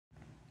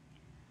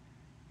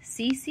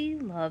Cece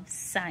Loves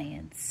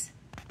Science,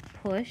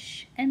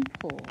 Push and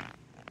Pull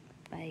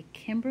by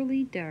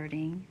Kimberly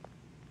Darting,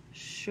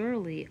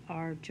 Shirley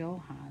R.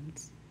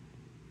 Johans,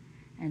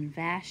 and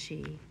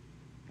Vashi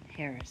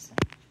Harrison.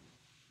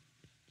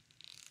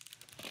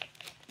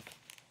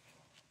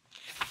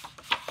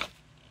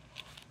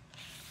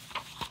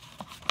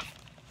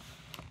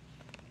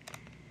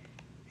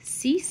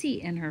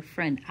 Cece and her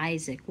friend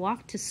Isaac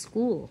walked to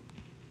school.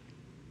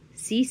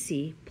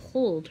 Cece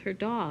pulled her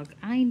dog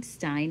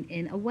Einstein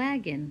in a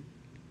wagon.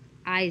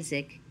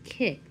 Isaac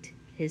kicked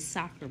his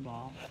soccer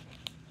ball.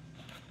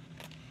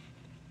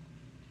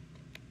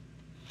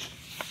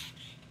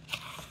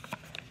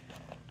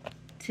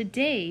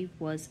 Today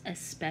was a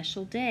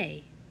special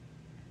day.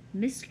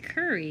 Miss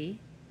Curie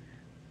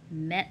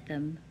met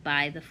them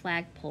by the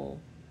flagpole.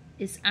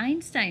 "Is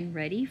Einstein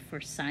ready for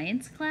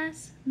science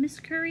class?" Miss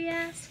Curie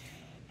asked.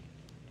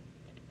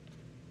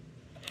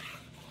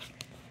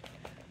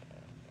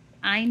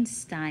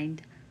 Einstein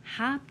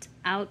hopped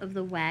out of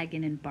the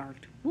wagon and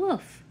barked,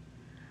 "Woof!"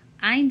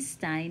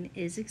 "Einstein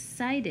is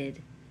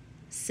excited,"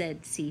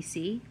 said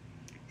Cece.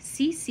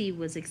 Cece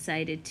was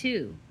excited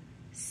too.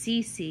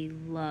 Cece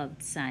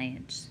loved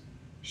science.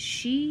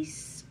 She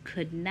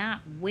could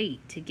not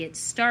wait to get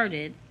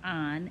started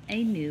on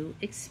a new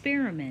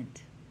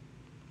experiment.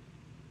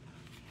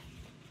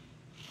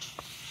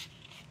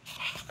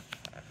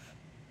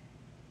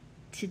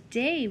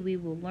 Today we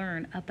will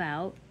learn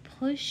about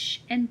push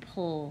and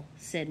pull,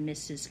 said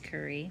Mrs.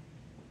 Curie.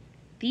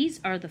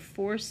 These are the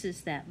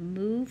forces that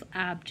move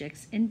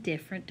objects in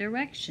different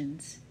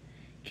directions.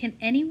 Can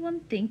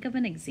anyone think of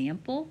an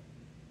example?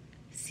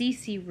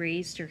 Cece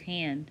raised her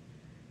hand.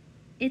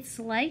 "It's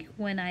like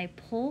when I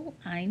pull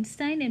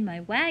Einstein in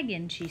my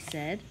wagon," she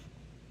said.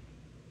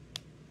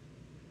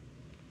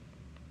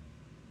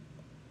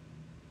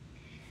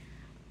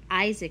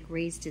 Isaac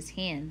raised his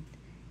hand.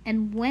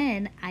 "And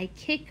when I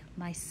kick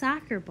my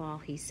soccer ball,"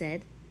 he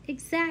said.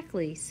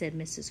 "Exactly," said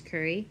Mrs.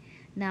 Curie.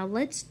 "Now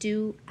let's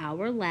do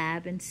our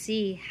lab and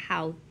see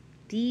how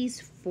these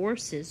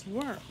forces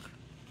work."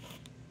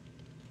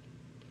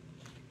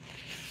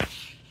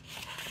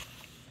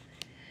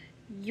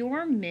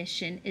 "Your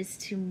mission is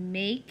to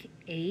make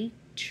a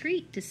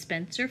treat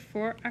dispenser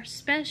for our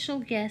special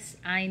guest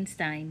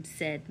Einstein,"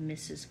 said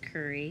Mrs.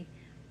 Curie.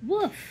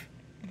 "Woof!"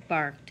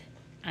 barked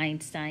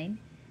Einstein.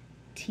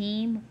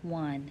 Team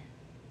 1.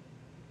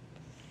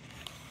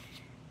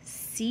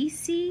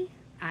 Cece,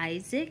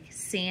 Isaac,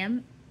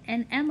 Sam,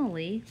 and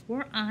Emily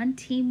were on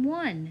Team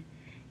 1.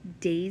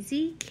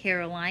 Daisy,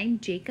 Caroline,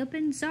 Jacob,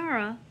 and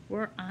Zara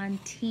were on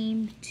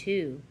Team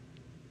 2.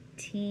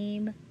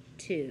 Team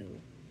 2.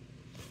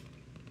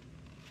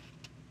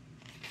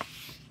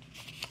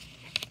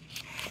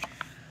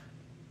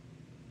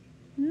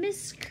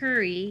 Miss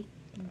Curie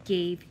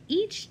gave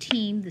each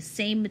team the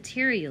same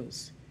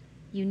materials.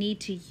 "You need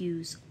to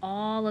use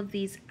all of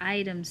these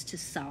items to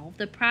solve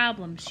the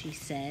problem," she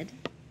said.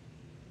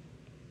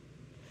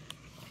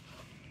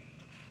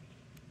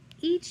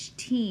 Each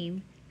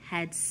team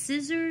had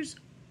scissors,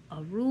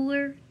 a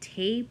ruler,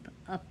 tape,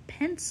 a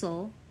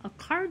pencil, a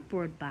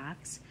cardboard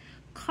box,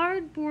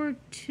 cardboard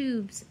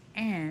tubes,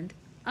 and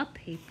a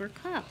paper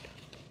cup.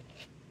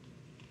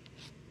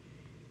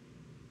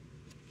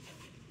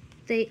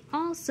 They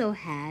also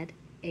had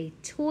a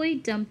toy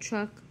dump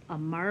truck, a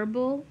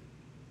marble,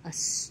 a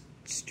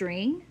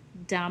string,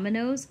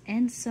 dominoes,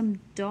 and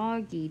some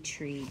doggy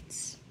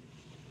treats.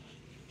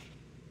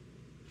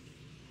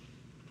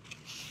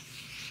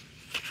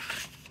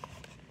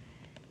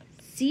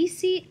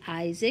 Cece,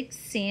 Isaac,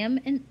 Sam,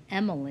 and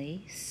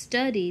Emily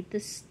studied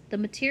the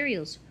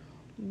materials.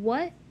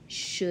 "What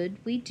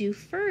should we do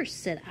first?"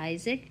 said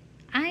Isaac.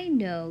 "I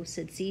know,"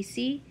 said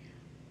Cece.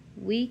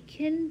 "We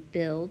can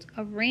build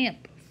a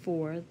ramp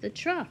for the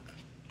truck."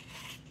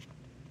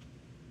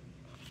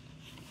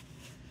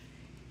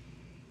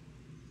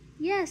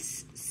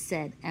 "Yes,"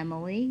 said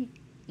Emily,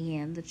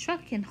 "and the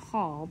truck can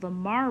haul the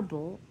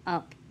marble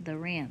up the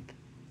ramp."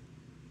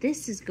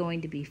 "This is going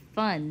to be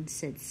fun,"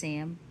 said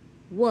Sam.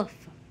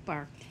 "Woof!"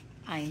 barked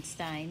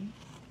Einstein.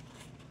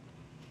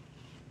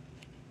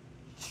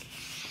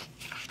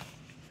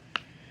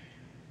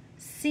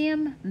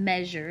 Sam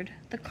measured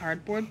the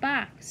cardboard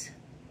box.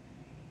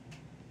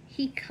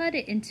 He cut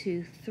it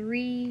into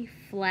 3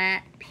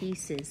 flat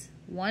pieces,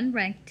 1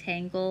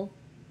 rectangle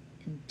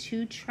and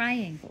 2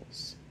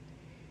 triangles.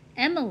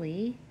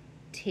 Emily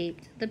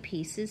taped the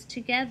pieces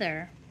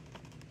together.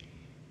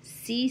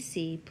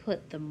 Cece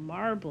put the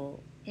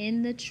marble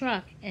in the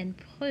truck and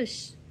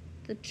pushed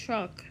the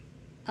truck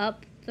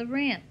up the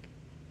ramp.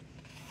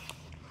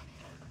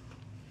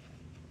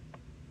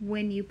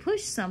 "When you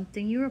push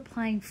something, you're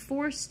applying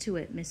force to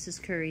it,"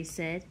 Mrs. Curie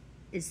said.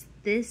 "Is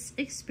this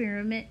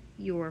experiment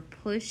your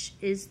push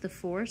is the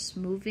force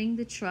moving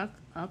the truck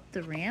up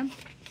the ramp?"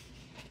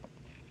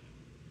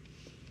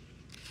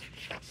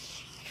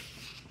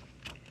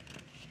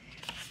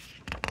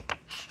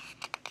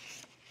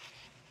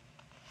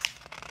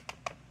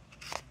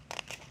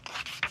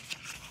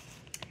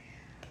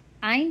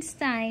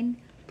 Einstein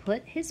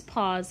put his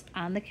paws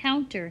on the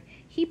counter.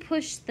 He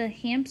pushed the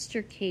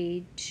hamster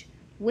cage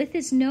with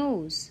his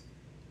nose.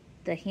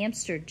 The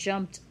hamster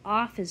jumped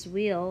off his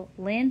wheel,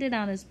 landed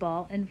on his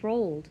ball, and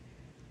rolled.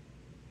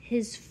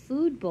 His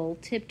food bowl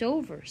tipped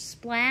over.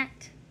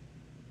 Splat!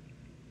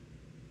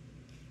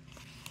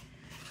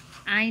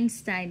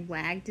 Einstein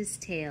wagged his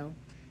tail.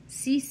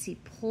 Cece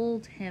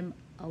pulled him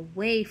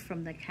away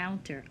from the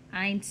counter.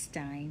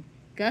 Einstein,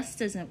 Gus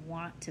doesn't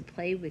want to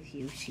play with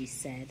you, she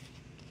said.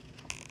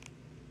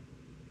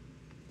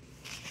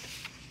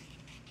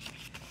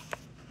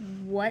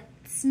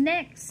 What's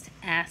next?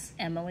 Asked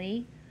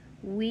Emily.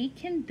 We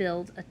can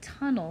build a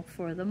tunnel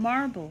for the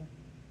marble,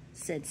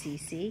 said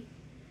Cece.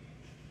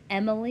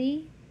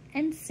 Emily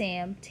and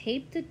Sam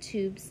taped the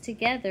tubes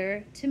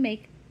together to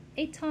make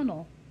a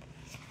tunnel.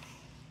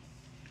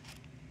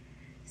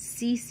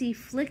 Cece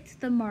flicked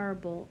the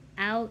marble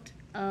out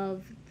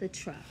of the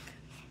truck.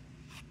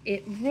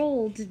 It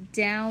rolled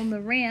down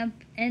the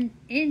ramp and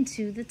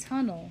into the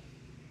tunnel.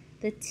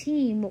 The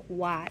team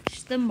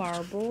watched the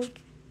marble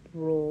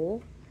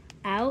roll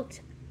out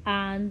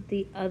on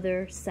the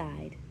other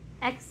side.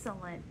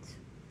 Excellent,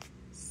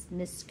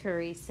 Miss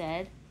Curie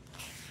said.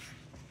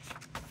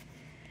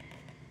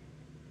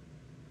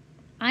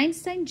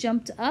 Einstein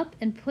jumped up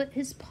and put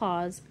his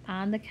paws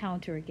on the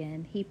counter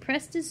again. He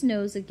pressed his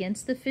nose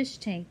against the fish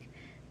tank.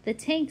 The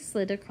tank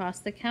slid across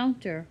the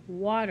counter.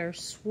 Water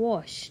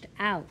swooshed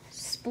out.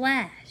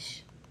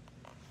 Splash!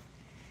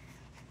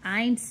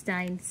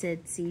 Einstein,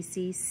 said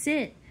Cece.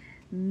 Sit.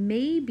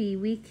 Maybe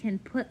we can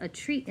put a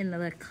treat in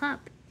the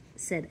cup,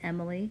 said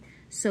Emily.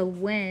 So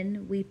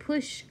when we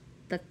push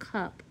the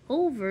cup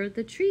over,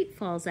 the treat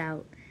falls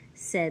out,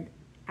 said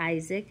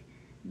Isaac.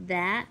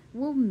 That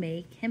will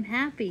make him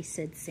happy,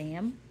 said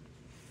Sam.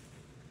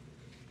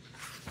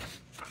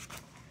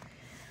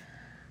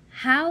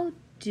 How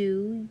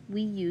do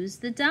we use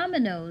the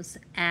dominoes?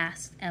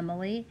 Asked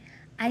Emily.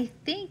 I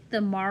think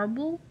the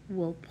marble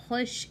will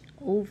push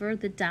over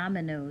the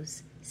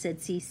dominoes, said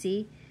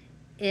Cece.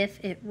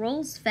 If it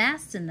rolls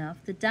fast enough,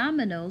 the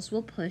dominoes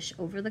will push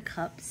over the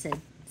cup,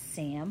 said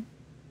Sam.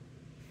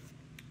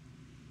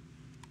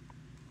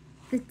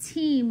 The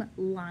team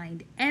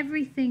lined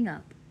everything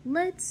up.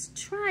 Let's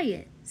try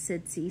it,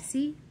 said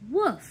Cece.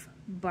 Woof,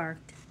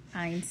 barked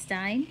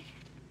Einstein.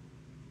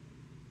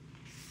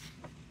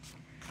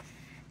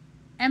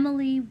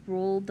 Emily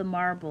rolled the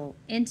marble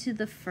into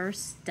the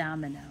first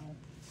domino.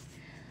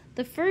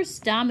 The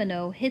first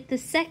domino hit the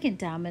second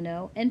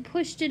domino and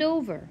pushed it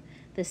over.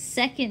 The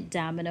second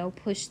domino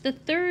pushed the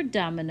third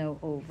domino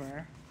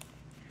over.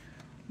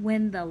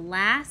 When the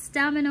last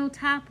domino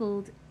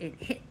toppled, it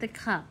hit the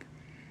cup,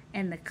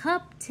 and the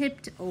cup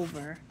tipped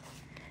over.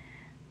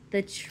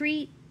 The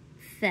treat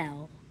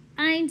fell.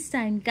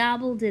 Einstein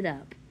gobbled it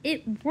up.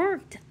 It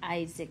worked,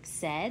 Isaac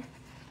said.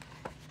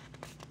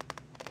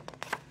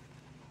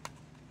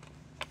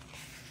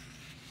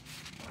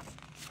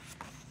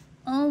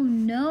 Oh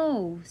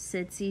no,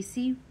 said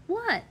Cece.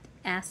 What?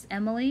 Asked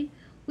Emily.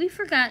 We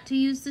forgot to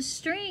use the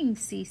string,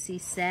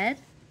 Cece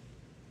said.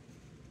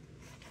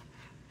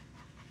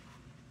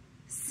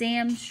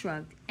 Sam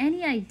shrugged.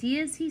 Any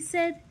ideas, he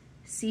said.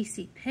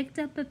 Cece picked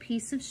up a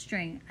piece of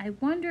string. I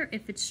wonder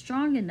if it's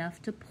strong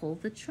enough to pull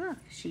the truck,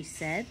 she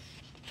said.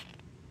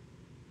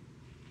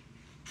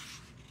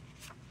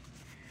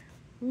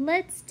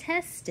 Let's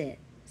test it,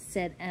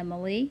 said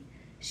Emily.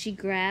 She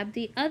grabbed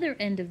the other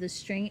end of the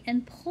string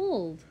and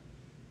pulled.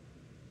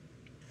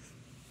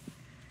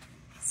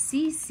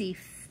 Cece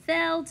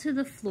fell to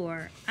the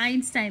floor.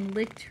 Einstein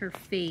licked her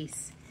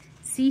face.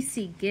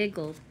 Cece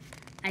giggled.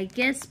 I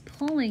guess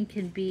pulling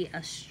can be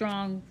a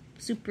strong,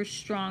 super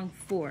strong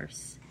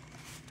force.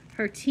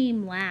 Her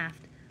team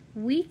laughed.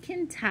 We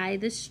can tie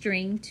the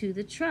string to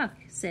the truck,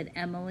 said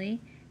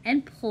Emily,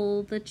 and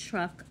pull the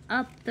truck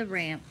up the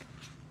ramp.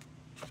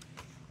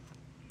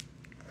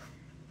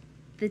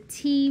 The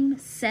team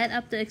set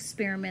up the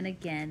experiment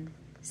again.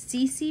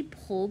 Cece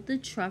pulled the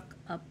truck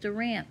up the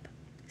ramp.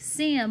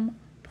 Sam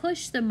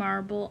pushed the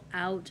marble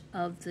out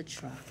of the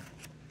truck.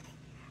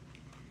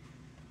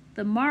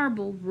 The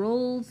marble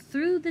rolled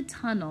through the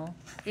tunnel.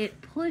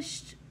 It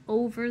pushed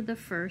over the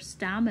first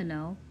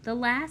domino, the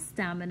last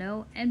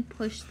domino, and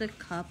pushed over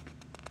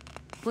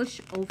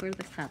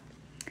the cup.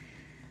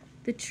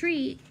 The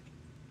treat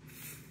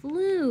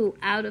flew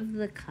out of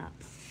the cup.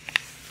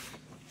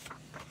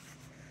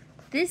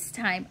 This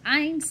time,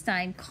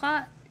 Einstein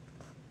caught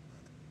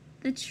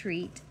the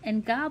treat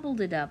and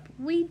gobbled it up.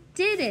 We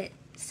did it,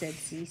 said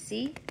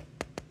Cece.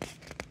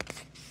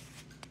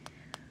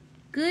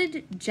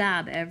 Good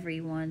job,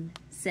 everyone,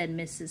 said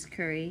Mrs.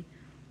 Curie,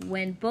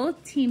 when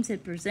both teams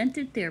had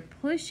presented their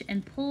push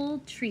and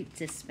pull treat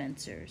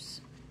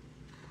dispensers.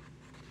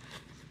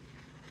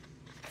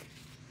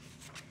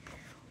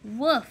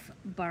 Woof,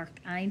 barked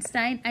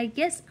Einstein. I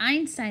guess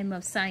Einstein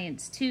loves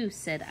science too,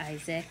 said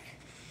Isaac.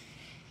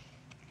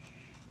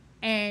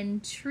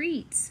 And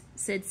treats,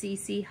 said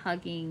Cece,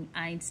 hugging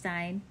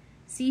Einstein.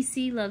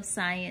 Cece loves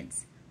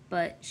science,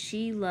 but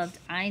she loved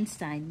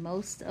Einstein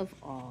most of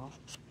all.